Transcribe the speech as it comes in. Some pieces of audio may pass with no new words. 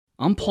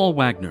I'm Paul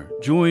Wagner.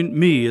 Join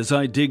me as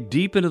I dig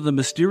deep into the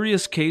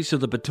mysterious case of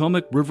the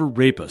Potomac River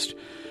rapist.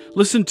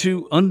 Listen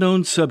to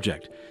Unknown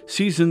Subject,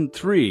 Season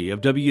 3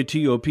 of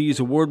WTOP's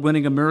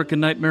award-winning American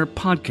Nightmare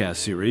podcast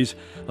series,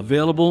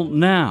 available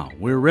now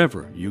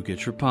wherever you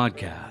get your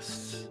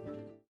podcasts.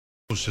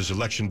 As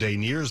Election Day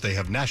nears, they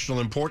have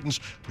national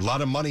importance, a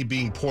lot of money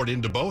being poured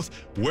into both.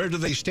 Where do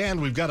they stand?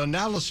 We've got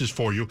analysis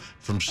for you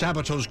from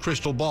Sabato's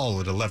Crystal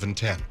Ball at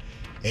 11:10.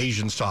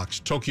 Asian stocks,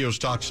 Tokyo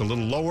stocks a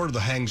little lower, the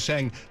Hang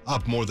Seng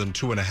up more than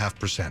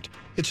 2.5%.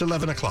 It's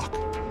 11 o'clock.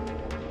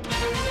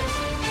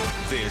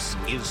 This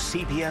is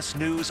CBS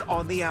News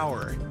on the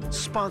Hour,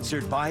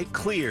 sponsored by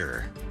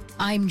Clear.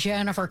 I'm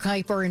Jennifer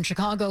Kuiper in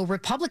Chicago.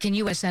 Republican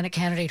U.S. Senate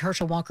candidate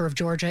Herschel Walker of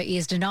Georgia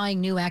is denying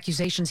new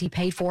accusations he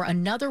paid for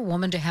another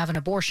woman to have an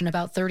abortion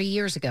about 30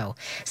 years ago.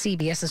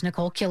 CBS's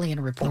Nicole Killian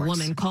reports. The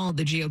woman called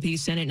the GOP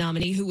Senate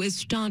nominee, who is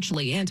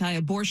staunchly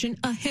anti-abortion,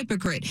 a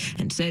hypocrite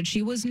and said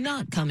she was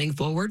not coming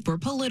forward for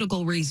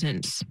political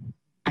reasons.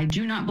 I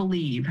do not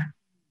believe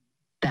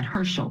that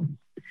Herschel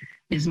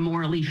is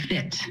morally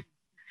fit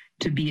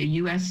to be a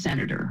U.S.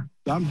 Senator.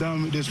 I'm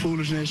done with this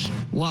foolishness.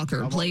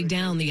 Walker played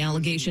down the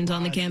allegations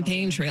on the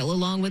campaign trail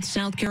along with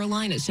South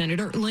Carolina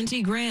Senator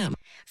Lindsey Graham.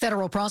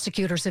 Federal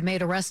prosecutors have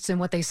made arrests in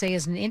what they say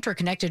is an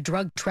interconnected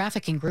drug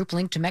trafficking group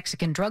linked to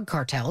Mexican drug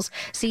cartels.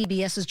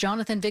 CBS's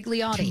Jonathan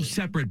Vigliotti. 2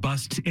 separate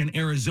busts in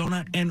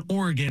Arizona and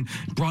Oregon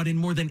brought in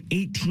more than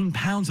 18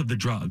 pounds of the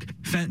drug.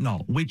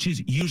 Fentanyl, which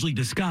is usually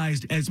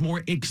disguised as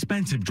more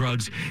expensive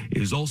drugs,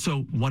 is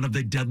also one of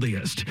the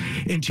deadliest.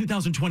 In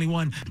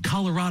 2021,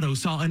 Colorado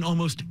saw an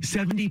almost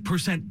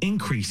 70%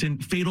 increase in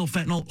fatal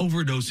fentanyl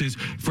overdoses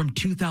from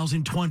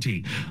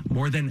 2020,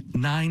 more than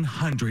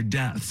 900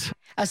 deaths.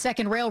 A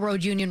second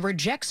railroad union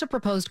rejects a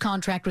proposed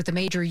contract with the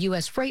major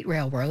U.S. freight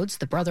railroads.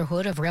 The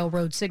Brotherhood of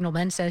Railroad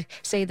Signalmen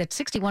say that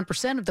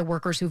 61% of the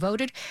workers who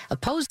voted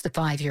opposed the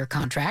 5-year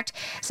contract.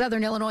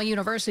 Southern Illinois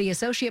University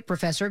Associate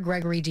Professor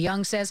Gregory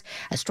DeYoung says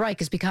a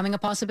strike is becoming a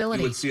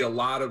possibility. You would see a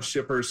lot of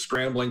shippers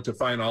scrambling to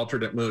find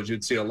alternate moves.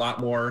 You'd see a lot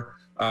more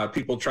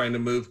people trying to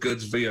move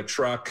goods via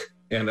truck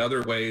and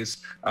other ways.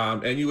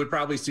 And you would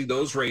probably see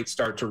those rates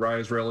start to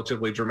rise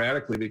relatively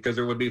dramatically because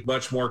there would be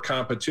much more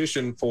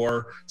competition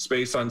for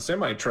space on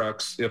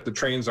semi-trucks if the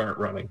trains aren't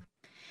running.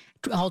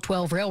 All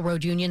 12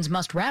 railroad unions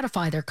must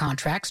ratify their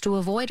contracts to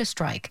avoid a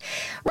strike.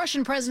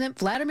 Russian President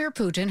Vladimir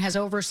Putin has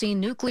overseen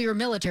nuclear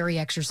military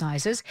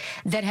exercises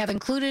that have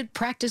included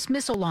practice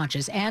missile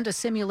launches and a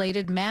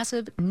simulated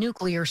massive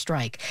nuclear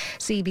strike.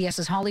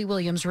 CBS's Holly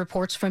Williams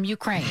reports from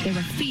Ukraine. There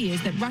are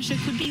fears that Russia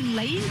could be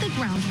laying the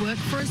groundwork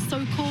for a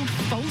so-called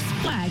false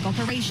flag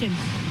operation,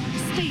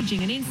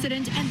 staging an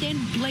incident and then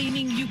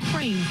blaming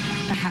Ukraine,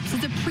 perhaps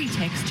as a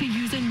pretext to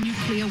use a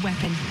nuclear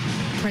weapon.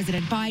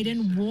 President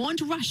Biden warned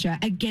Russia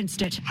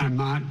against it. I'm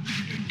not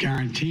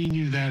guaranteeing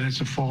you that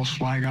it's a false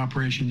flag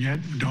operation yet.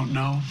 We don't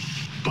know,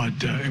 but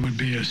it would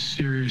be a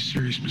serious,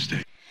 serious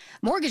mistake.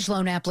 Mortgage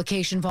loan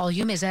application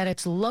volume is at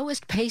its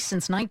lowest pace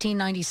since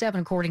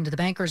 1997, according to the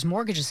Bankers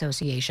Mortgage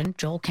Association.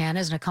 Joel Canna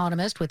is an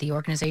economist with the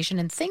organization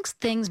and thinks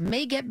things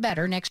may get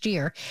better next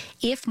year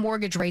if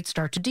mortgage rates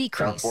start to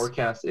decrease. Our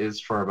forecast is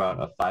for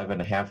about a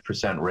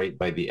 5.5% rate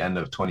by the end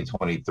of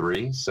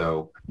 2023.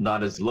 So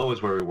not as low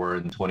as where we were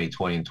in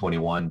 2020 and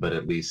 21, but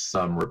at least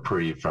some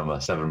reprieve from a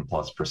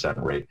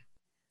 7+% rate.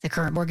 The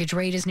current mortgage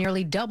rate is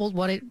nearly doubled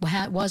what it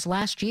was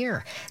last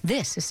year.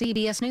 This is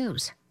CBS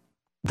News.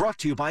 Brought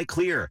to you by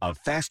Clear, a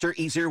faster,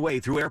 easier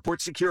way through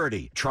airport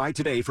security. Try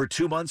today for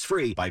 2 months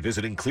free by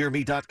visiting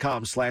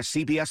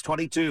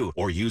clearme.com/CBS22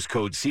 or use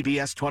code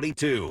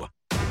CBS22.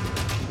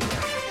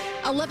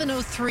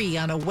 11:03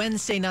 on a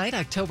Wednesday night,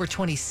 October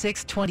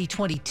 26,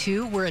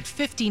 2022. We're at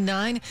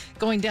 59,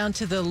 going down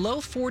to the low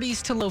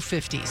 40s to low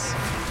 50s.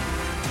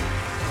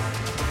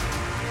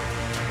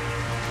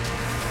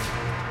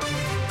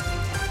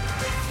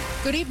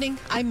 Good evening.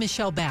 I'm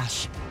Michelle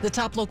Bash. The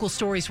top local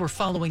stories we're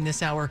following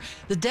this hour.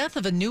 The death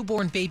of a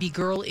newborn baby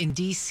girl in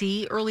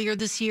D.C. earlier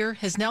this year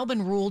has now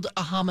been ruled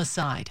a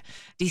homicide.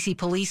 D.C.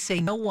 police say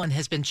no one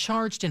has been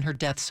charged in her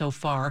death so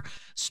far.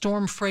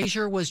 Storm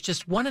Frazier was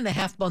just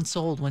 1.5 months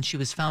old when she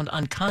was found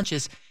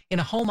unconscious in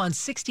a home on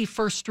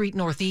 61st Street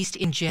Northeast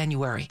in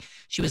January.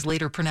 She was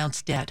later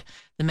pronounced dead.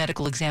 The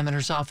medical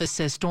examiner's office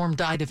says Storm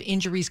died of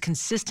injuries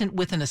consistent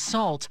with an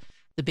assault.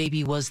 The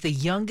baby was the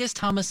youngest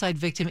homicide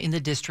victim in the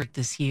district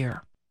this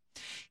year.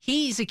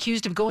 He's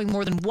accused of going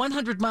more than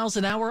 100 miles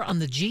an hour on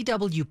the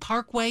GW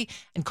Parkway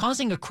and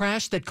causing a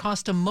crash that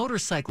cost a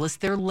motorcyclist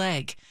their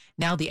leg.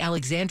 Now the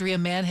Alexandria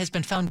man has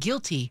been found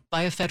guilty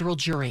by a federal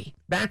jury.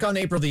 Back on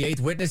April the 8th,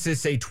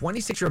 witnesses say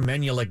 26-year-old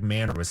Menulik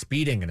Manor was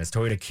speeding in his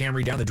Toyota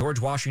Camry down the George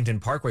Washington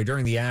Parkway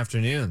during the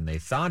afternoon. They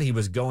thought he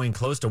was going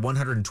close to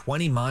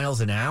 120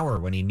 miles an hour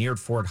when he neared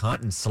Fort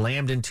Hunt and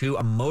slammed into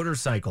a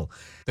motorcycle.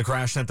 The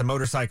crash sent the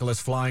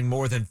motorcyclist flying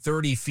more than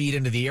 30 feet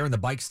into the air and the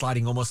bike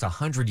sliding almost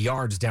 100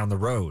 yards down the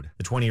road.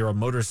 The 20-year-old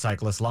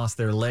motorcyclist lost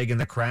their leg in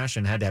the crash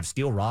and had to have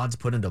steel rods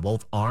put into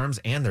both arms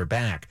and their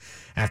back.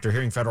 After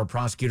hearing federal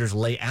prosecutors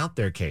lay out out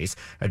their case.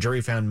 A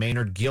jury found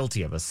Maynard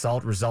guilty of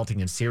assault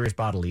resulting in serious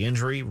bodily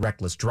injury,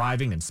 reckless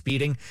driving, and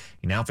speeding.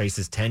 He now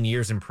faces 10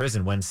 years in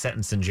prison when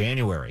sentenced in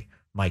January.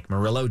 Mike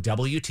Murillo,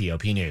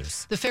 WTOP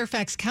News. The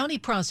Fairfax County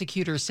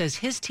prosecutor says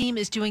his team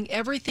is doing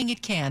everything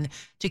it can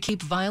to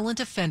keep violent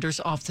offenders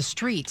off the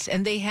streets,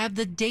 and they have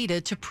the data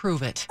to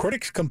prove it.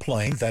 Critics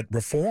complain that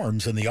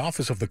reforms in the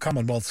Office of the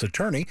Commonwealth's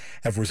Attorney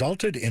have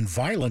resulted in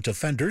violent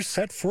offenders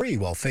set free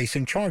while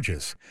facing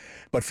charges.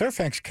 But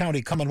Fairfax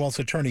County Commonwealth's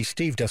Attorney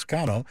Steve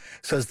Descano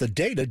says the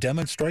data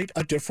demonstrate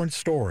a different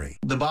story.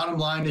 The bottom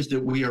line is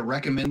that we are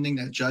recommending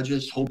that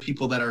judges hold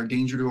people that are a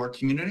danger to our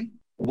community,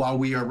 while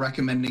we are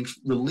recommending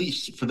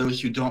release for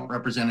those who don't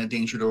represent a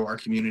danger to our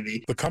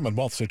community. The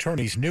Commonwealth's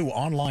Attorney's new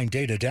online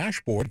data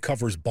dashboard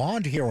covers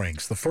bond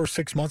hearings the first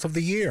 6 months of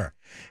the year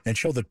and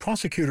show that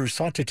prosecutors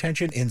sought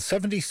detention in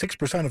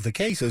 76% of the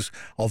cases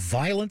of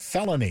violent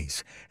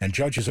felonies, and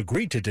judges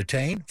agreed to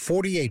detain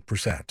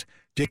 48%.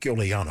 Dick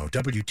Iuliano,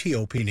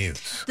 WTOP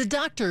News. The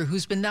doctor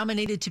who's been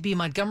nominated to be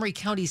Montgomery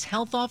County's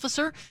health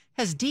officer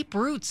has deep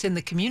roots in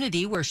the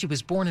community where she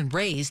was born and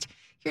raised.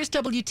 Here's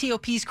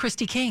WTOP's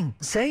Christy King.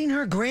 Saying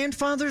her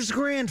grandfather's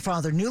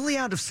grandfather, newly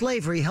out of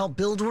slavery, helped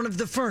build one of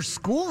the first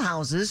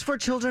schoolhouses for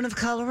children of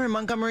color in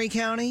Montgomery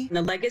County.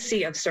 The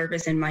legacy of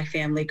service in my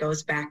family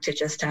goes back to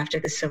just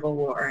after the Civil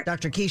War.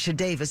 Dr. Keisha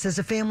Davis is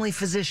a family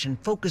physician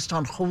focused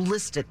on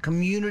holistic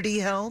community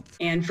health.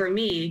 And for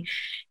me,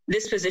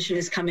 this position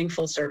is coming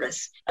full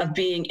service of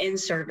being in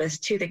service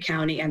to the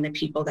county and the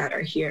people that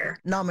are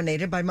here.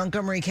 Nominated by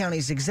Montgomery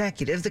County's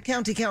executive, the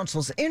county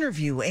council's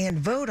interview and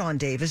vote on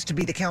Davis to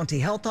be the county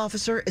health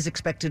officer is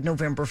expected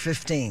November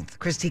 15th.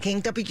 Christy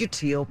King,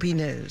 WTOP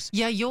News.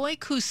 Yayoi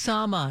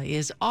Kusama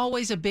is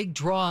always a big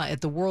draw at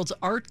the world's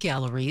art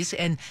galleries,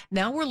 and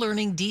now we're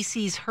learning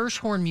DC's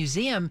Hirshhorn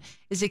Museum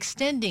is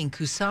extending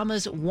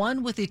Kusama's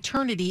One with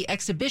Eternity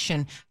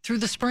exhibition through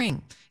the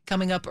spring.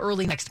 Coming up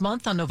early next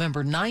month on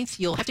November 9th,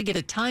 you'll have to get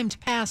a timed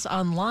pass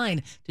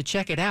online to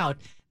check it out.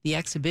 The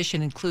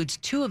exhibition includes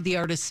 2 of the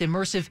artist's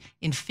immersive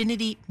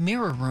infinity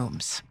mirror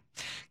rooms.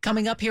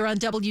 Coming up here on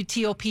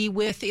WTOP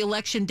with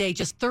Election Day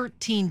just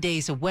 13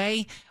 days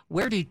away,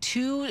 where do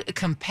 2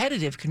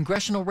 competitive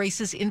congressional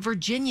races in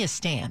Virginia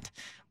stand?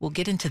 We'll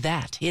get into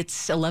that.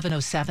 It's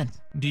 11:07.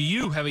 Do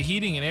you have a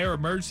heating and air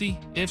emergency?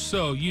 If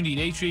so, you need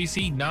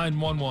HVAC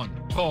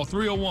 911. Call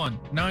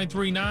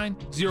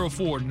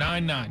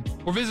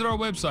 301-939-0499 or visit our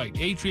website,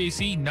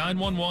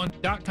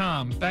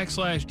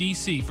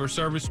 HVAC911.com/DC for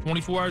service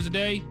 24 hours a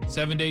day,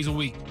 7 days a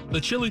week.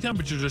 The chilly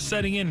temperatures are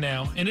setting in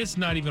now, and it's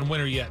not even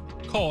winter yet.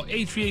 Call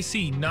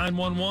HVAC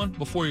 911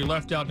 before you're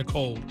left out in the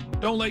cold.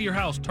 Don't let your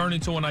house turn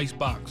into an ice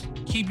box.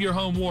 Keep your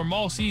home warm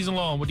all season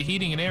long with the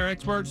heating and air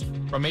experts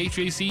from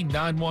HVAC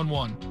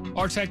 911.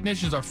 Our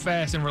technicians are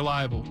fast and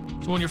reliable,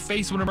 so when you're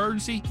faced with an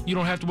emergency, you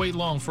don't have to wait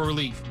long for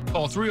relief.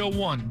 Call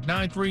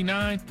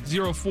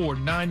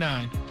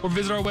 301-939-0499 or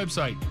visit our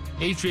website,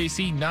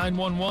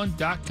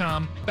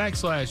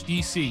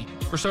 HVAC911.com/DC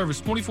for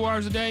service 24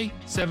 hours a day,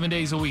 7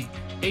 days a week.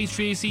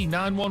 HVAC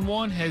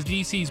 911 has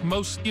DC's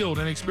most skilled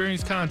and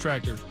experienced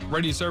contractors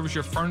ready to service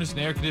your furnace and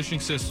air conditioning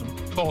system.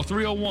 Call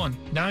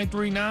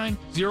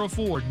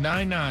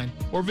 301-939-0499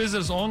 or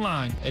visit us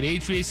online at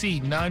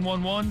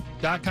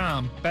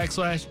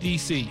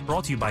HVAC911.com/DC.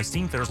 Brought to you by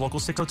Steamfitters Local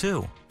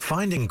 602.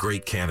 Finding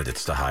great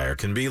candidates to hire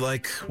can be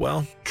like,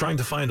 well, trying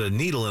to find a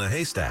needle in a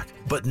haystack,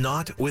 but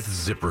not with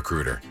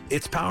ZipRecruiter.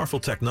 Its powerful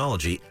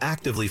technology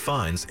actively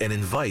finds and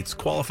invites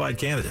qualified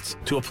candidates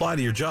to apply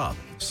to your job.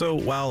 So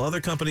while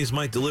other companies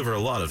might deliver a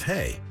lot of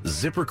hay,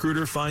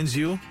 ZipRecruiter finds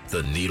you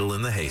the needle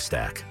in the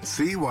haystack.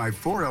 See why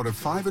 4 out of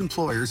 5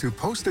 employers who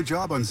post a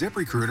job on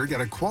ZipRecruiter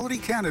get a quality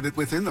candidate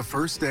within the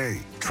first day.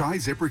 Try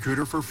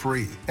ZipRecruiter for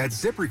free at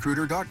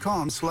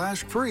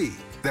ZipRecruiter.com/free.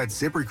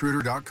 That's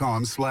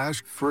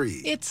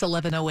ZipRecruiter.com/free. It's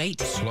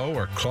 11:08. Slow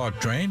or clogged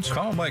drains?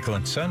 Call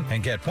Michael & Son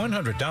and get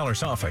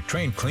 $100 off a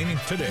drain cleaning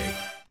today.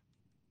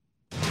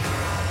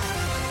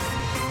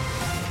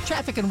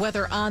 Traffic and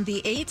weather on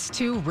the 8s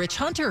to Rich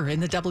Hunter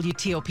in the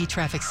WTOP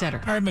Traffic Center.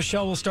 All right,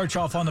 Michelle, we'll start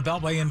you off on the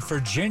Beltway in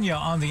Virginia.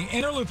 On the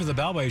inner loop of the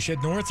Beltway, you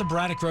head north of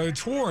Braddock Road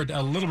toward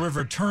a Little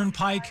River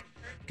Turnpike.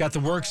 Got the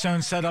work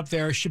zone set up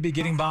there. Should be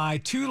getting by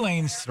 2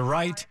 lanes to the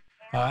right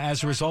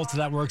as a result of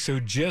that work, so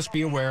just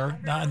be aware.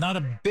 Not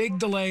a big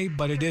delay,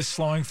 but it is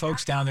slowing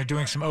folks down. They're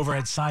doing some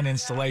overhead sign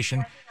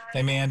installation.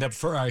 They may end up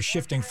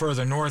shifting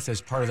further north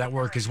as part of that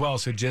work as well,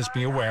 so just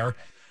be aware.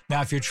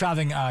 Now, if you're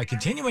traveling,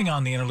 continuing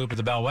on the inner loop of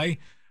the Beltway,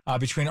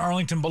 between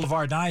Arlington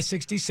Boulevard and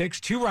I-66,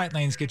 2 right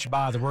lanes get you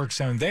by the work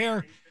zone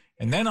there.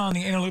 And then on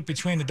the inner loop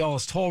between the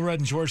Dulles Toll Road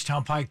and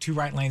Georgetown Pike, 2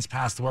 right lanes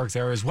past the work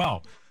there as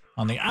well.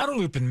 On the outer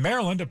loop in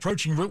Maryland,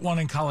 approaching Route 1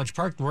 in College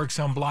Park, the work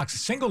zone blocks a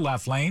single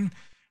left lane.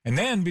 And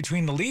then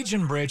between the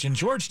Legion Bridge and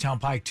Georgetown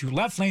Pike, 2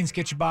 left lanes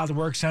get you by the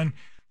work zone.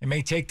 They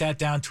may take that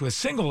down to a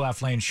single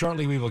left lane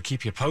shortly. We will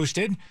keep you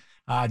posted.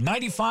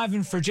 95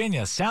 in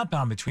Virginia,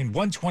 southbound between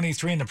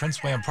 123 and the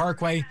Prince William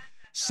Parkway.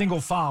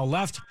 Single file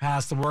left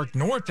past the work,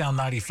 northbound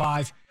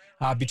 95.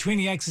 Between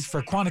the exits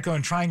for Quantico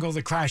and Triangle,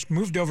 the crash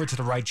moved over to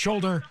the right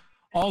shoulder.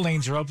 All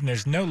lanes are open.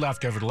 There's no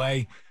leftover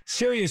delay.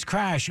 Serious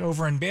crash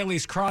over in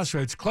Bailey's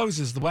Crossroads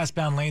closes the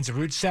westbound lanes of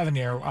Route 7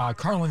 near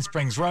Carlin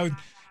Springs Road.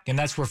 And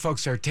that's where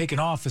folks are taking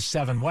off of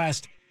 7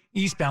 West.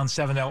 Eastbound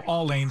 70,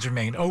 all lanes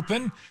remain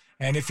open.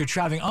 And if you're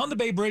traveling on the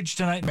Bay Bridge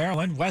tonight in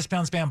Maryland,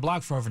 westbound span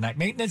blocked for overnight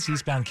maintenance.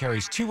 Eastbound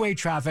carries two-way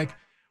traffic,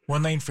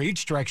 1 lane for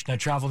each direction of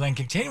travel. Then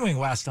continuing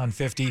west on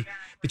 50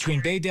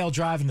 between Baydale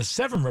Drive and the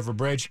Severn River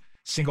Bridge.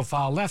 Single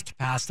file left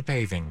past the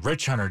paving.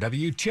 Rich Hunter,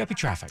 WTOP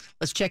Traffic.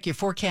 Let's check your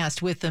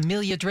forecast with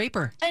Amelia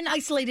Draper. An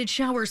isolated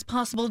shower is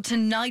possible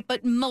tonight,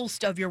 but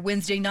most of your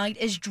Wednesday night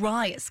is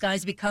dry as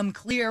skies become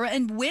clear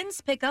and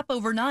winds pick up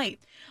overnight.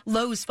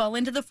 Lows fall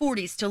into the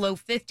 40s to low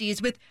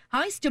 50s with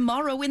highs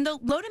tomorrow in the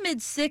low to mid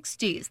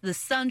 60s. The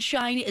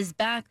sunshine is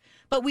back,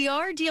 but we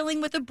are dealing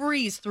with a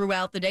breeze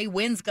throughout the day,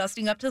 winds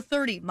gusting up to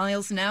 30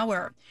 miles an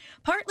hour.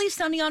 Partly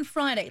sunny on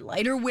Friday,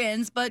 lighter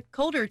winds, but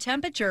colder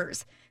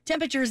temperatures.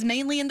 Temperatures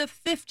mainly in the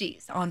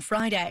 50s on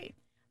Friday.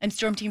 I'm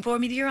Storm Team 4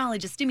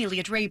 meteorologist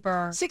Amelia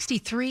Draper.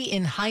 63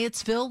 in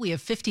Hyattsville. We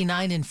have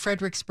 59 in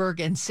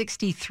Fredericksburg and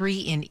 63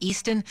 in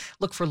Easton.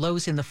 Look for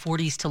lows in the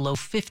 40s to low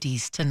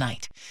 50s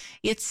tonight.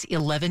 It's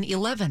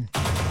 11:11.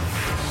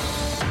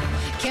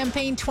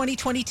 Campaign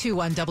 2022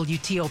 on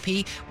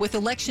WTOP. With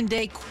Election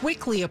Day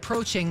quickly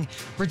approaching,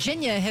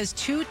 Virginia has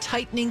 2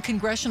 tightening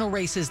congressional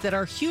races that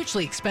are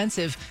hugely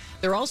expensive.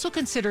 They're also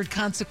considered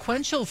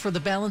consequential for the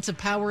balance of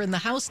power in the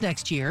House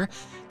next year.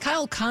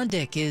 Kyle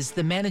Kondik is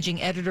the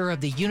managing editor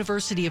of the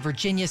University of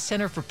Virginia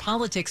Center for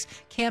Politics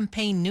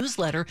campaign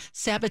newsletter,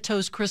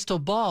 Sabato's Crystal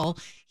Ball.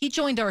 He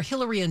joined our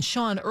Hillary and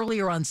Sean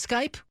earlier on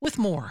Skype with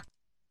more.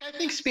 I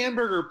think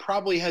Spanberger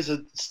probably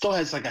still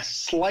has like a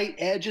slight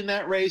edge in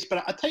that race,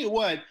 but I'll tell you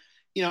what,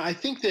 I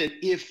think that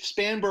if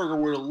Spanberger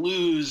were to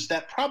lose,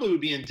 that probably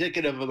would be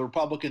indicative of the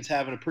Republicans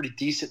having a pretty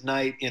decent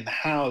night in the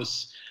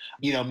House,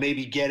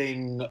 maybe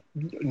getting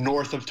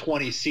north of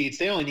 20 seats.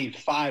 They only need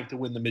 5 to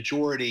win the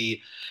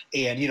majority.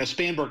 And,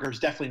 Spanberger is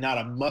definitely not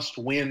a must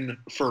win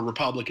for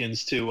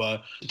Republicans to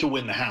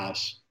win the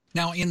House.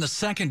 Now, in the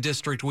 2nd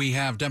district, we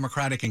have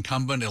Democratic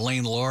incumbent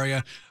Elaine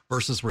Luria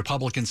versus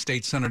Republican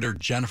State Senator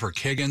Jennifer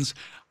Kiggins.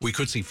 We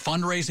could see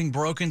fundraising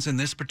brokens in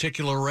this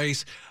particular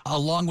race.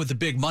 Along with the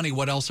big money,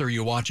 what else are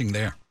you watching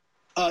there?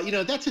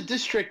 That's a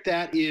district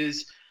that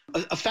is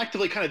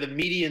effectively kind of the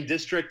median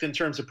district in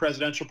terms of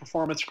presidential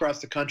performance across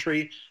the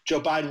country.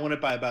 Joe Biden won it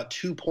by about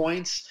 2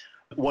 points,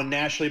 won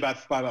nationally by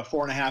about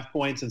 4.5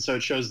 points. And so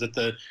it shows that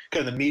the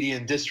kind of the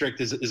median district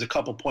is a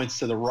couple points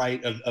to the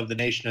right of the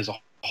nation as a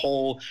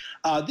whole.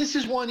 This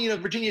is one,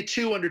 Virginia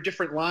 2 under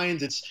different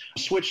lines. It's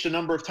switched a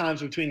number of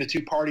times between the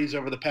two parties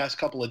over the past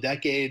couple of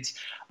decades.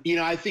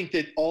 I think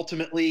that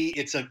ultimately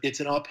it's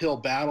an uphill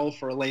battle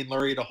for Elaine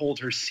Luria to hold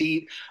her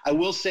seat. I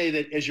will say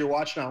that as you're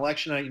watching on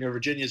election night,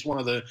 Virginia is one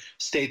of the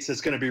states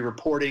that's going to be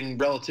reporting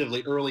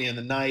relatively early in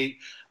the night.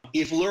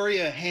 If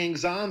Luria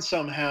hangs on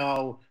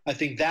somehow, I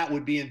think that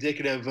would be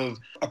indicative of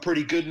a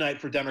pretty good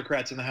night for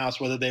Democrats in the House,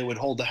 whether they would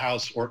hold the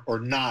House or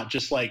not.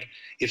 Just like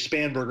if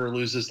Spanberger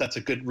loses, that's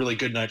a really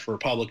good night for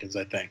Republicans,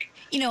 I think.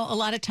 A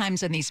lot of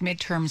times in these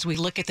midterms, we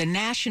look at the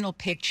national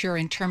picture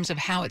in terms of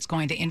how it's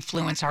going to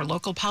influence our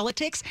local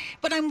politics.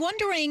 But I'm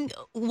wondering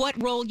what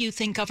role you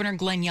think Governor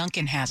Glenn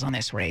Youngkin has on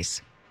this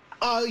race.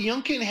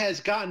 Youngkin has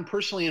gotten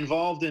personally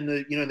involved in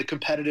the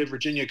competitive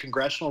Virginia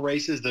congressional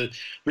races. The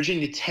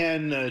Virginia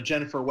 10,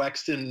 Jennifer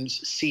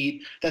Wexton's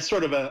seat, that's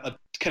sort of a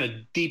kind of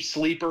deep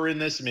sleeper in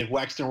this. I mean, if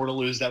Wexton were to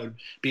lose, that would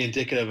be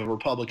indicative of a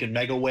Republican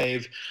mega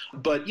wave.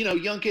 But,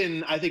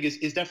 Youngkin, I think, is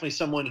definitely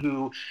someone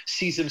who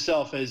sees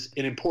himself as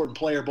an important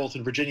player both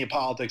in Virginia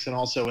politics and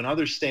also in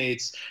other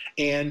states.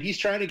 And he's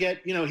trying to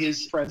get,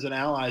 his friends and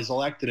allies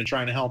elected and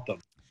trying to help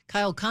them.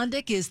 Kyle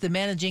Kondik is the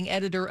managing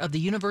editor of the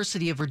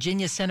University of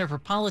Virginia Center for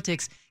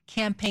Politics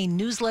campaign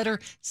newsletter,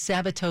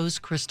 Sabato's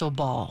Crystal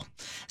Ball.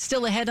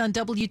 Still ahead on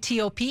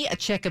WTOP, a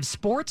check of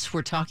sports.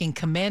 We're talking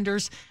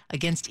Commanders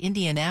against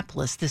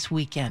Indianapolis this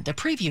weekend. A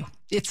preview.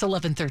 It's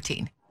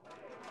 11:13.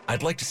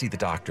 I'd like to see the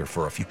doctor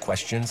for a few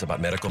questions about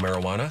medical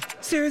marijuana.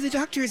 Sir, the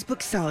doctor is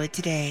booked solid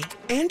today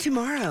and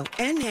tomorrow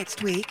and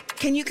next week.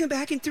 Can you come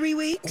back in 3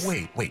 weeks?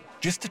 Wait.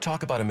 Just to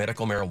talk about a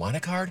medical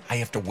marijuana card, I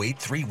have to wait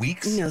 3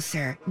 weeks? No,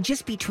 sir.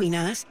 Just between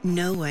us,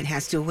 no one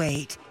has to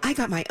wait. I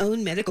got my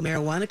own medical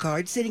marijuana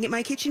card sitting at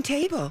my kitchen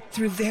table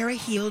through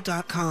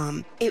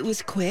Veriheal.com. It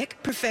was quick,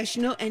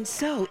 professional, and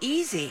so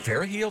easy.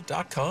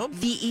 Veriheal.com?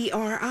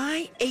 Veriheal.com.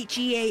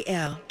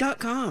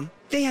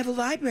 They have a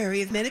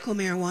library of medical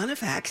marijuana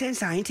facts and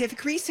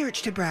scientific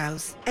research to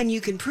browse. And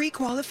you can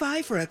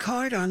pre-qualify for a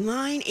card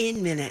online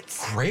in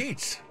minutes.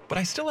 Great. But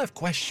I still have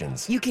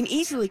questions. You can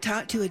easily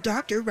talk to a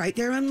doctor right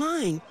there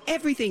online.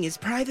 Everything is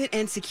private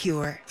and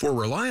secure. For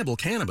reliable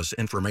cannabis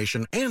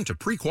information and to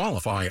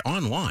pre-qualify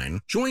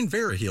online, join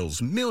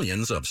Veriheal's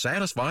millions of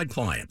satisfied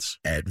clients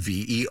at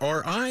Veriheal.com.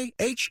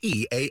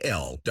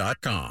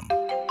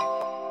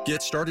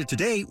 Get started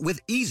today with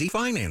easy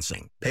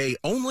financing. Pay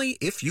only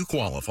if you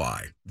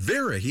qualify.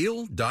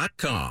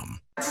 Veriheal.com.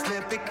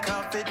 Snippet,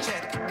 coffee,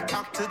 check.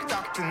 Talk to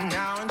doctor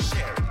now and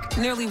share it.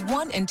 Nearly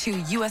 1 in 2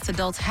 U.S.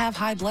 adults have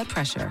high blood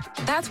pressure.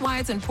 That's why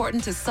it's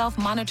important to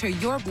self-monitor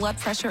your blood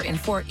pressure in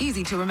 4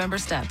 easy-to-remember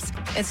steps.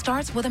 It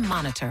starts with a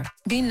monitor.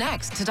 Be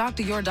next to talk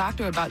to your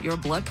doctor about your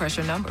blood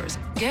pressure numbers.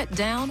 Get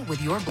down with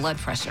your blood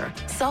pressure.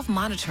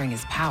 Self-monitoring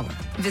is power.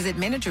 Visit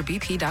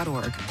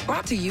managerbp.org.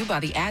 Brought to you by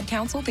the Ad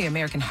Council, the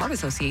American Heart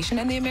Association,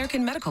 and the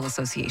American Medical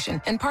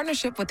Association, in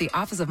partnership with the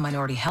Office of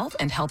Minority Health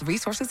and Health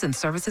Resources and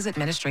Services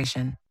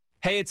Administration.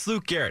 Hey, it's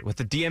Luke Garrett with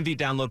the DMV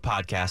Download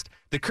Podcast.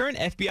 The current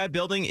FBI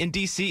building in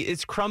D.C.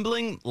 is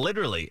crumbling,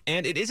 literally,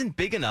 and it isn't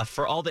big enough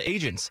for all the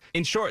agents.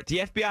 In short, the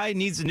FBI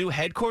needs a new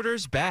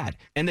headquarters bad,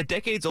 and the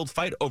decades-old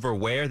fight over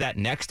where that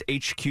next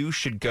HQ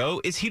should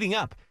go is heating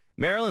up.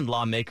 Maryland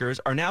lawmakers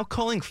are now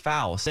calling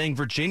foul, saying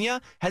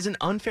Virginia has an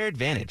unfair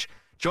advantage.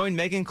 Join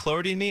Megan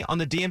Cloherty and me on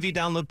the DMV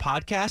Download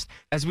Podcast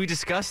as we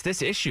discuss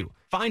this issue.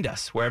 Find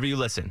us wherever you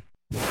listen.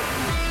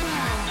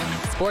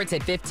 Sports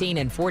at 15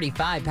 and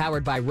 45,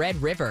 powered by Red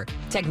River.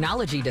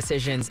 Technology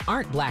decisions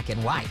aren't black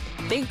and white.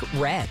 Think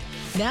red.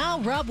 Now,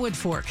 Rob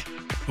Woodfork.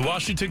 The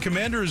Washington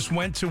Commanders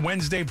went to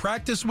Wednesday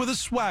practice with a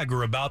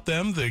swagger about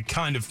them, the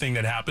kind of thing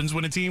that happens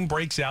when a team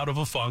breaks out of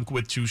a funk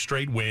with 2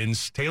 straight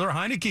wins. Taylor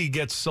Heineke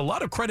gets a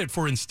lot of credit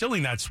for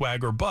instilling that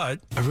swagger, but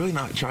I really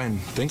not try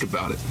and think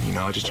about it.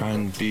 I just try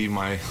and be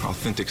my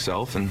authentic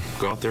self and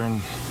go out there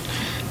and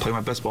play my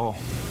best ball.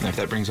 And if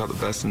that brings out the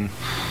best in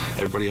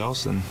everybody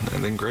else, then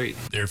great.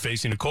 They're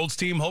facing a Colts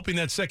team, hoping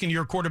that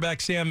second-year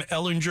quarterback Sam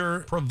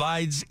Ehlinger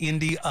provides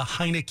Indy a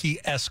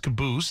Heineke-esque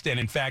boost. And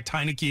in fact,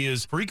 Heineke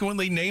is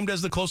frequently named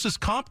as the closest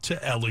comp to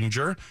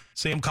Ehlinger.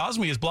 Sam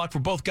Cosmi is blocked for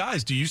both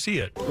guys. Do you see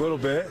it? A little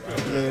bit,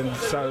 and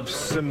sort of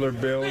similar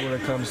build when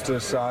it comes to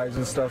size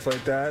and stuff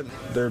like that.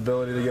 Their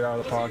ability to get out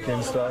of the pocket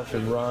and stuff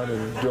and run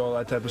and do all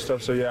that type of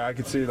stuff. So yeah, I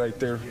could see like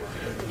they're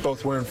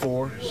both wearing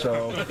 4.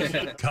 So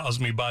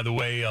Cosmi, by the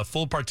way, a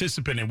full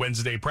participant in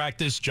Wednesday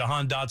practice.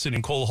 Jahan Dotson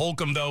and Cole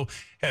Holcomb, though,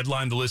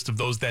 headlined the list of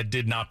those that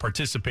did not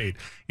participate.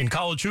 In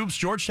college hoops,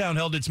 Georgetown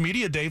held its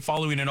media day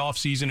following an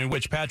offseason in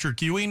which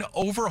Patrick Ewing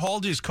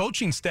overhauled his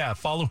coaching staff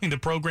following the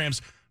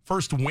program's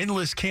first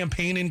winless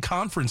campaign in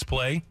conference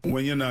play.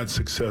 When you're not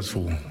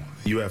successful,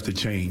 you have to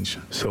change.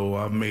 So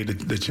I've made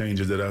the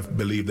changes that I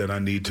believe that I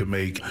need to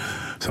make.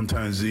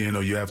 Sometimes,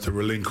 you have to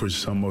relinquish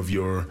some of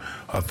your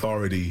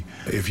authority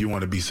if you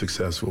want to be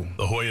successful.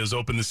 The Hoyas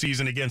open the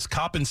season against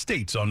Coppin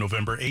State on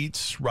November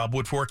 8th. Rob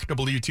Woodfork,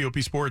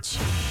 WTOP Sports.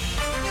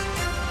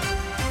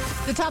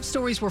 The top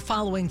stories we're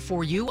following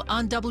for you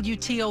on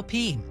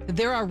WTOP.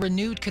 There are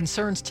renewed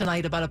concerns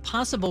tonight about a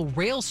possible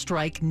rail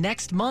strike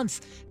next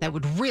month that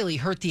would really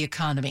hurt the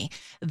economy.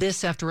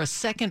 This after a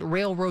second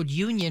railroad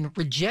union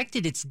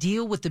rejected its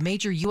deal with the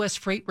major U.S.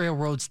 freight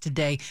railroads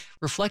today,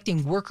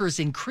 reflecting workers'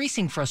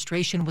 increasing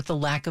frustration with the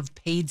lack of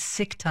paid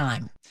sick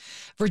time.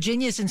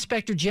 Virginia's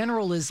Inspector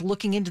General is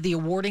looking into the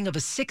awarding of a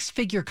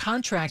 6-figure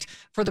contract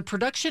for the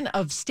production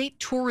of state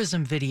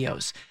tourism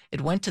videos. It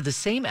went to the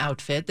same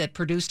outfit that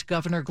produced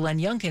Governor Glenn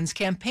Youngkin's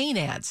campaign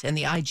ads, and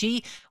the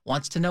IG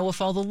wants to know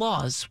if all the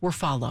laws were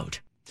followed.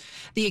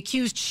 The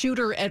accused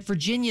shooter at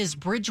Virginia's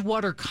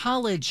Bridgewater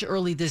College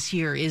early this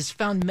year is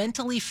found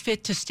mentally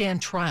fit to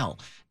stand trial.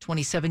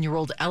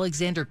 27-year-old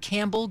Alexander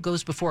Campbell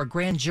goes before a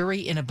grand jury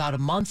in about a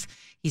month.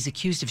 He's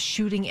accused of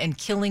shooting and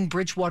killing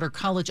Bridgewater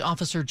College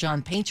officer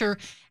John Painter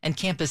and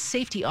campus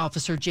safety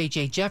officer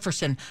J.J.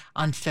 Jefferson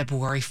on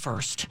February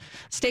 1st.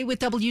 Stay with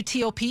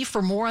WTOP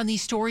for more on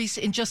these stories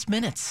in just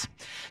minutes.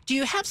 Do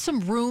you have some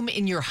room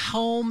in your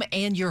home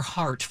and your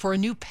heart for a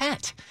new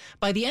pet?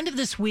 By the end of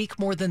this week,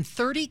 more than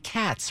 30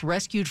 cats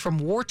rescued from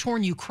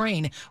war-torn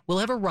Ukraine will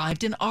have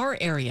arrived in our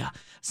area.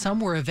 Some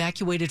were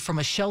evacuated from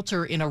a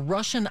shelter in a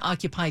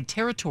Russian-occupied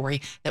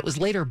territory that was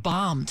later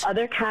bombed.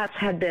 Other cats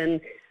had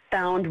been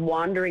found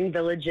wandering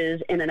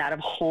villages in and out of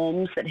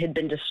homes that had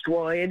been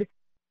destroyed.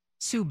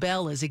 Sue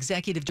Bell is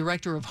executive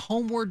director of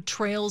Homeward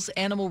Trails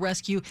Animal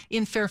Rescue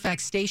in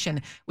Fairfax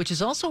Station, which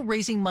is also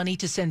raising money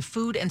to send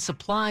food and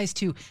supplies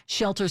to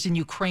shelters in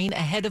Ukraine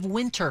ahead of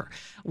winter.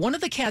 One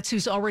of the cats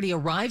who's already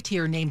arrived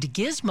here, named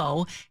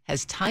Gizmo,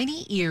 has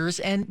tiny ears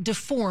and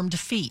deformed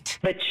feet.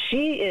 But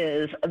she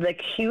is the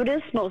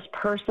cutest, most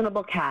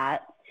personable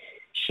cat.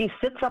 She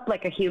sits up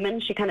like a human.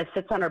 She kind of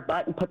sits on her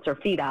butt and puts her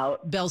feet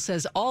out. Bell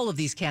says all of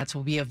these cats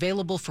will be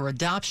available for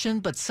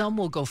adoption, but some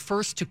will go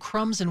first to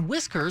Crumbs and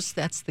Whiskers.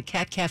 That's the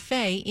Cat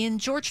Cafe in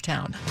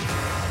Georgetown.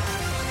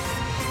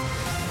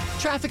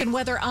 Traffic and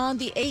weather on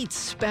the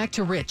 8th. Back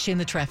to Rich in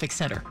the traffic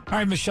center. All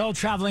right, Michelle,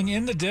 traveling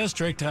in the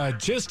district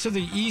just to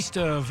the east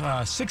of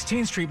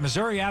 16th Street,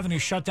 Missouri Avenue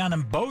shut down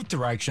in both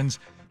directions.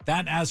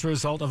 That as a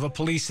result of a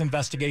police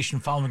investigation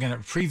following a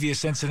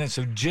previous incident,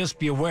 so just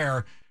be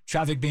aware.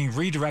 Traffic being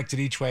redirected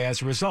each way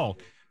as a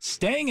result.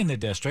 Staying in the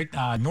district,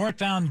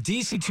 northbound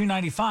DC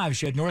 295,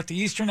 she had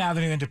Northeastern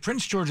Avenue into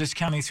Prince George's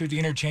County through the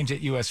interchange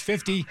at US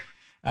 50,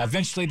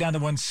 eventually down to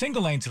one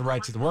single lane to the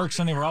right to the work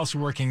zone. They were also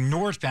working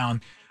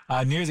northbound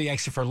near the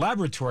exit for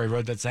Laboratory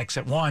Road, that's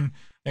exit 1.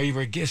 There you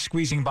were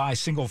squeezing by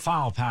single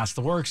file past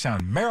the work zone.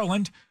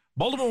 Maryland,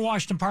 Baltimore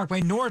Washington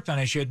Parkway northbound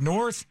as you head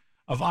north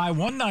of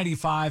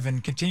I-195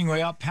 and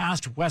continuing up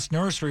past West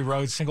Nursery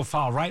Road, single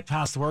file right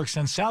past the works,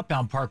 and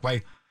southbound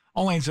Parkway.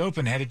 All lanes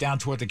open, headed down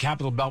toward the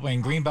Capitol Beltway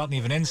and Greenbelt, and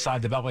even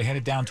inside the Beltway,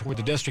 headed down toward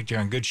the district. You're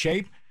in good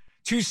shape.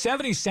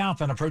 270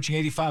 southbound approaching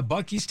 85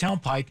 Buc-ee's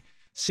Turnpike,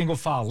 single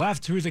file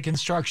left through the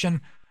construction.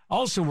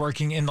 Also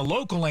working in the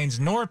local lanes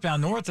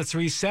northbound, north of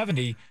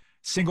 370,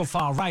 single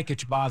file right,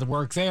 get you by the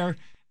work there.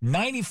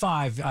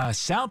 95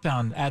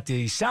 southbound at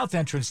the south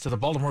entrance to the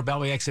Baltimore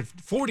Beltway, exit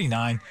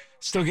 49,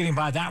 still getting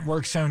by that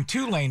work zone.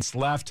 2 lanes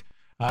left.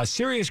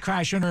 Serious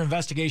crash under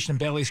investigation in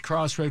Bailey's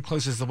Crossroad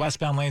closes the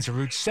westbound lanes of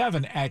Route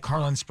 7 at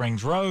Carlin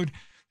Springs Road.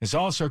 There's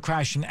also a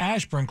crash in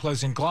Ashburn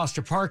closing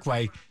Gloucester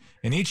Parkway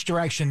in each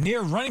direction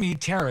near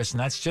Runnymede Terrace, and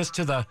that's just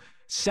to the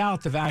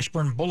south of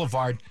Ashburn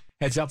Boulevard.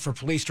 Heads up for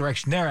police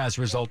direction there as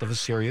a result of a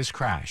serious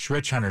crash.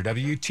 Rich Hunter,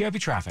 WTOP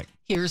Traffic.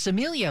 Here's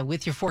Amelia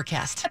with your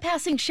forecast. A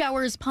passing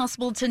shower is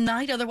possible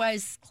tonight.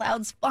 Otherwise,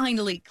 clouds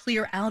finally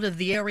clear out of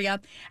the area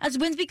as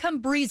winds become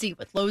breezy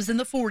with lows in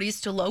the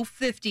 40s to low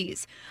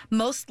 50s.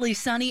 Mostly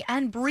sunny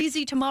and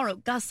breezy tomorrow.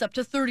 Gusts up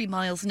to 30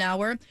 miles an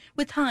hour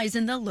with highs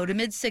in the low to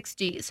mid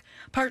 60s.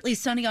 Partly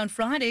sunny on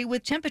Friday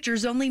with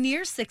temperatures only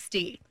near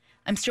 60.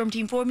 I'm Storm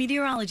Team 4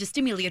 meteorologist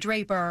Amelia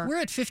Draper. We're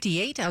at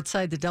 58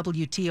 outside the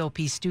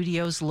WTOP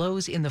studios,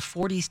 lows in the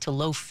 40s to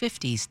low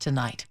 50s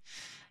tonight.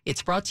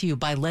 It's brought to you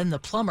by Len the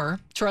Plumber,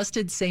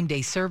 trusted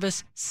same-day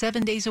service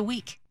 7 days a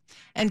week.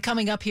 And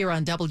coming up here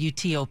on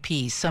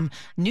WTOP, some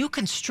new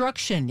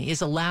construction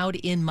is allowed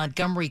in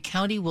Montgomery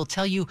County. We'll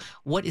tell you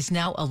what is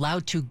now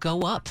allowed to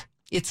go up.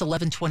 It's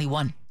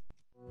 11:21.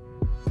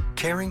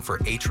 Caring for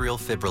atrial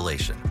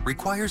fibrillation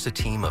requires a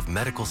team of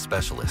medical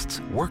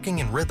specialists working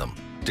in rhythm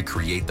to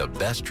create the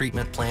best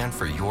treatment plan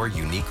for your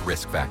unique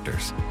risk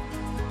factors.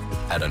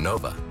 At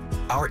Inova,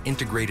 our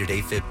integrated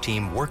AFib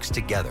team works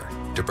together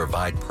to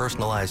provide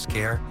personalized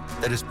care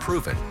that is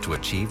proven to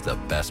achieve the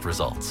best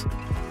results.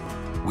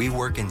 We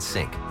work in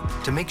sync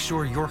to make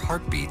sure your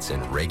heart beats in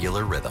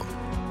regular rhythm.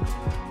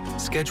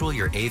 Schedule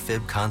your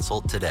AFib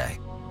consult today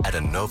at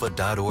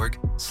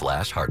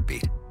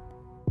inova.org/heartbeat.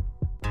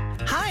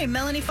 Hi,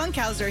 Melanie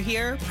Funkhauser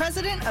here,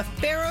 president of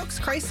Fair Oaks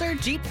Chrysler,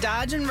 Jeep,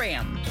 Dodge, and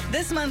Ram.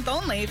 This month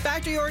only,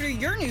 factory order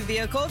your new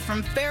vehicle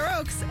from Fair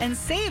Oaks and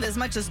save as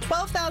much as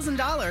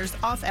 $12,000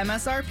 off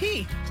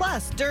MSRP.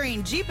 Plus,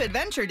 during Jeep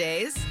Adventure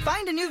Days,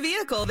 find a new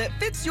vehicle that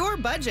fits your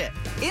budget.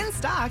 In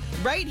stock,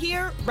 right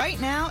here,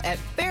 right now at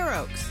Fair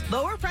Oaks.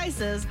 Lower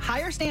prices,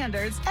 higher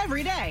standards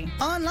every day.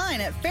 Online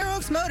at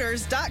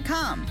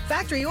fairoaksmotors.com.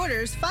 Factory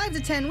orders 5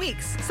 to 10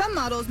 weeks. Some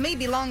models may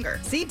be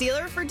longer. See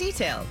dealer for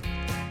details.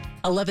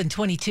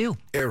 11:22.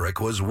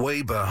 Eric was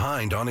way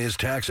behind on his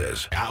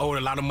taxes. I owed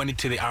a lot of money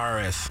to the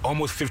IRS,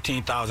 almost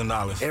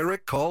 $15,000.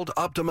 Eric called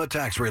Optima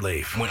Tax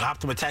Relief. When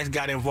Optima Tax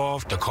got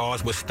involved, the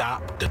calls would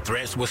stop, the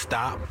threats would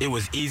stop. It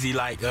was easy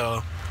like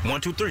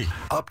 1, 2, 3.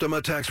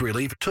 Optima Tax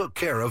Relief took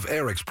care of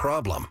Eric's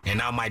problem. And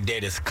now my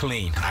debt is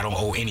clean. I don't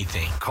owe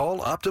anything.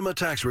 Call Optima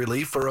Tax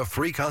Relief for a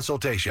free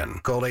consultation.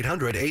 Call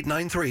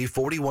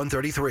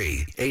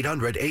 800-893-4133.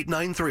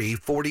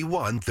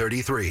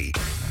 800-893-4133.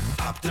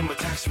 Optima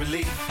Tax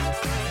Relief.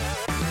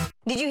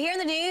 Did you hear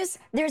the news?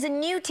 There's a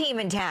new team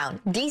in town,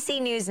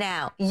 DC News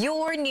Now,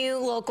 your new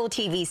local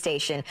TV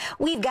station.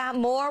 We've got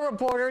more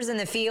reporters in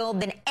the field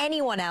than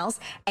anyone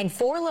else and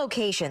 4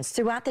 locations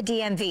throughout the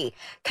DMV,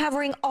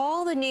 covering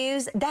all the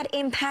news that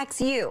impacts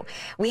you.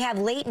 We have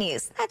late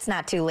news. That's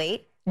not too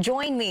late.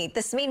 Join me,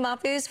 Tasmin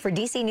Mahfouz, for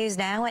DC News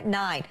Now at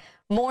 9.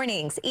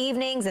 Mornings,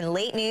 evenings, and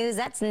late news,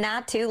 that's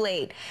not too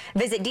late.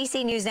 Visit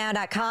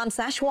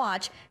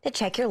dcnewsnow.com/watch to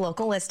check your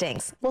local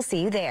listings. We'll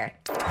see you there.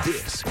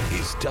 This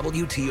is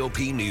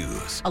WTOP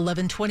News.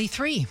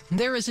 11:23.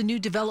 There is a new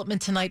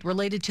development tonight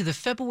related to the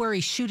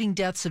February shooting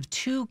deaths of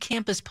 2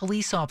 campus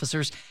police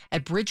officers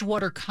at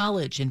Bridgewater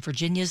College in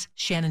Virginia's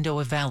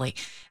Shenandoah Valley.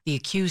 The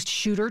accused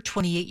shooter,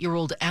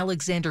 28-year-old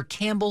Alexander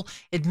Campbell,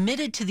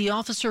 admitted to the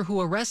officer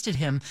who arrested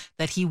him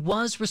that he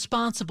was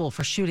responsible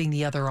for shooting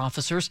the other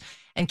officers.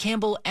 And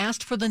Campbell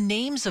asked for the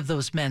names of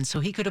those men so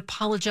he could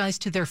apologize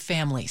to their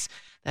families.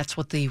 That's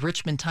what the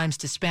Richmond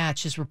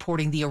Times-Dispatch is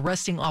reporting the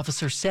arresting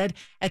officer said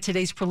at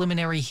today's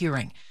preliminary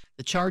hearing.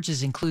 The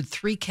charges include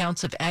 3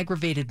 counts of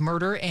aggravated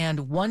murder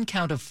and 1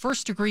 count of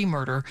first-degree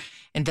murder.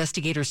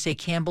 Investigators say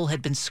Campbell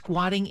had been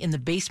squatting in the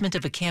basement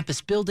of a campus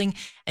building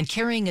and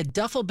carrying a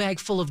duffel bag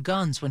full of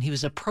guns when he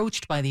was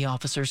approached by the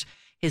officers.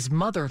 His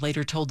mother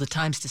later told the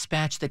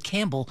Times-Dispatch that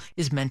Campbell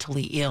is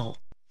mentally ill.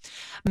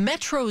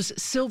 Metro's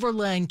Silver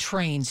Line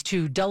trains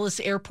to Dulles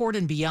Airport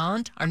and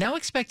beyond are now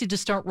expected to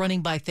start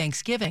running by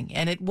Thanksgiving,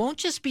 and it won't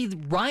just be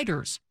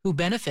riders who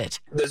benefit.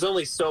 There's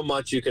only so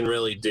much you can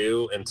really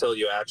do until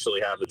you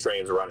actually have the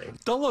trains running.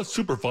 Dulles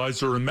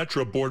supervisor and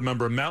Metro board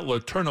member Matt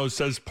Letourneau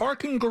says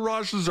parking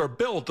garages are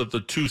built at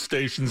the 2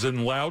 stations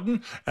in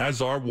Loudoun, as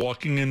are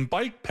walking and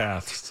bike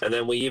paths. And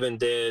then we even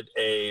did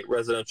a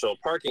residential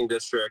parking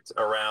district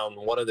around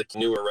one of the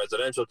newer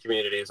residential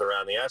communities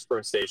around the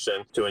Ashburn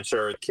station to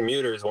ensure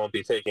commuters employees won't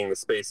be taking the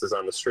spaces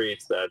on the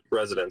streets that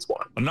residents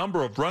want. A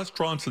number of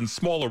restaurants and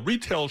smaller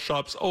retail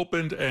shops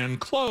opened and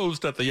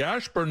closed at the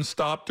Ashburn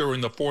stop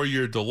during the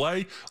 4-year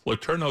delay.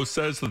 Letourneau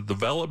says the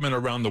development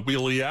around the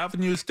Wheelie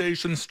Avenue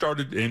station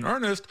started in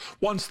earnest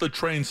once the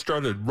train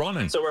started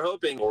running. So we're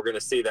hoping we're going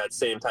to see that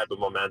same type of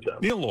momentum.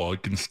 Neil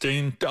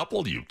Augenstein,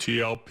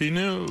 WTOP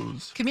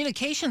News.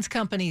 Communications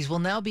companies will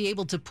now be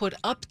able to put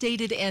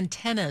updated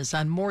antennas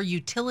on more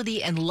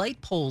utility and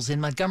light poles in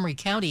Montgomery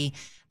County.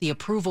 The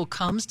approval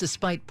comes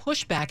despite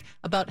pushback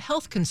about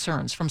health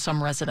concerns from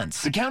some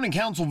residents. The county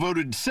council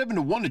voted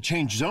 7-1 to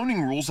change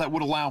zoning rules that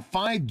would allow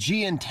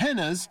 5G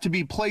antennas to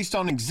be placed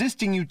on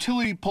existing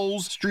utility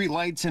poles,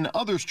 streetlights, and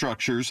other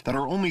structures that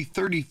are only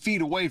 30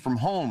 feet away from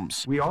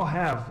homes. We all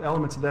have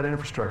elements of that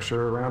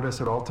infrastructure around us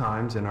at all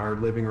times in our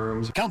living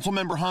rooms.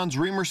 Councilmember Hans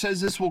Remer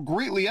says this will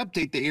greatly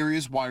update the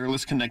area's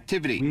wireless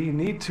connectivity. We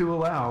need to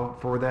allow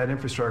for that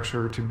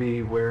infrastructure to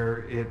be where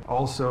it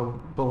also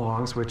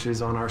belongs, which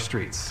is on our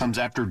streets. Comes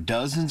after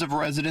dozens of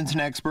residents and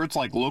experts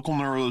like local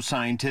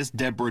neuroscientist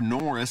Deborah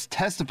Norris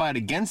testified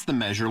against the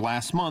measure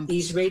last month.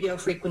 These radio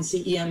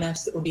frequency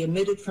EMFs that will be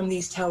emitted from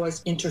these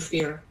towers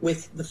interfere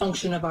with the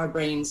function of our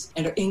brains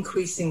and are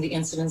increasing the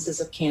incidences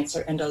of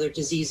cancer and other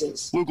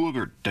diseases. Luke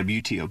Lugert,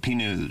 WTOP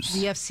News.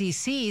 The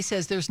FCC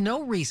says there's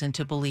no reason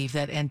to believe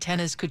that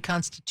antennas could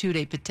constitute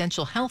a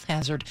potential health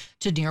hazard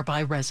to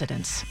nearby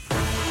residents.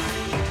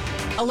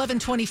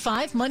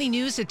 11:25, Money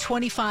News at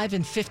 25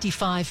 and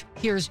 55.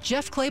 Here's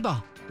Jeff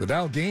Claybaugh. The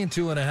Dow gained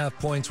 2.5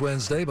 points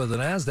Wednesday, but the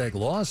Nasdaq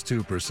lost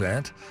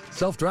 2%.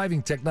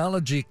 Self-driving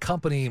technology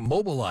company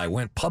Mobileye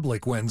went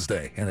public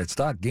Wednesday, and its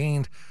stock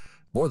gained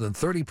more than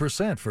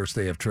 30% first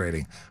day of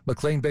trading.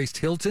 McLean-based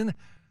Hilton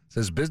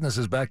says business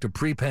is back to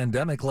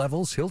pre-pandemic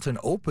levels. Hilton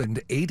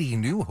opened 80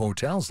 new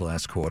hotels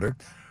last quarter.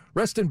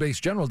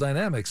 Reston-based General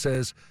Dynamics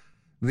says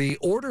the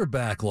order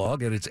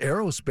backlog at its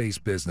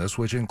aerospace business,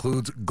 which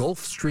includes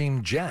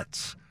Gulfstream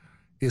jets,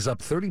 is up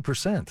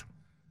 30%.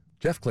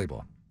 Jeff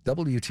Claybaugh,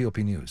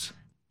 WTOP News.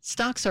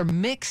 Stocks are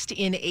mixed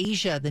in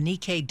Asia. The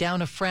Nikkei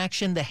down a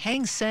fraction. The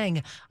Hang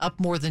Seng up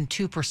more than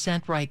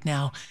 2% right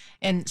now.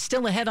 And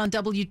still ahead on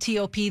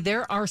WTOP,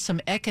 there are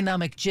some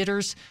economic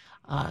jitters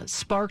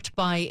sparked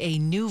by a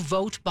new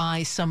vote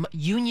by some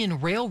union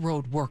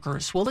railroad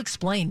workers. We'll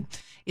explain.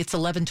 It's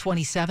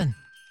 11:27.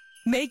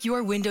 Make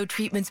your window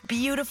treatments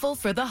beautiful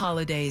for the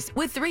holidays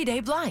with 3-day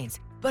blinds.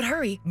 But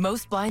hurry,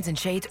 most blinds and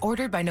shades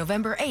ordered by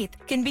November 8th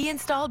can be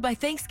installed by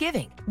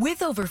Thanksgiving.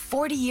 With over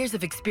 40 years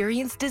of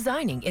experience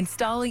designing,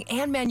 installing,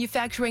 and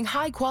manufacturing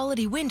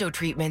high-quality window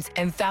treatments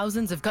and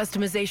thousands of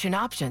customization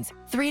options,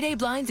 3-Day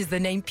Blinds is the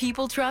name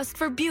people trust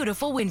for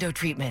beautiful window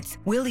treatments.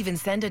 We'll even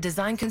send a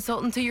design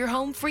consultant to your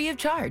home free of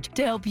charge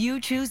to help you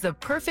choose the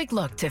perfect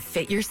look to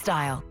fit your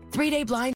style. 3-Day Blinds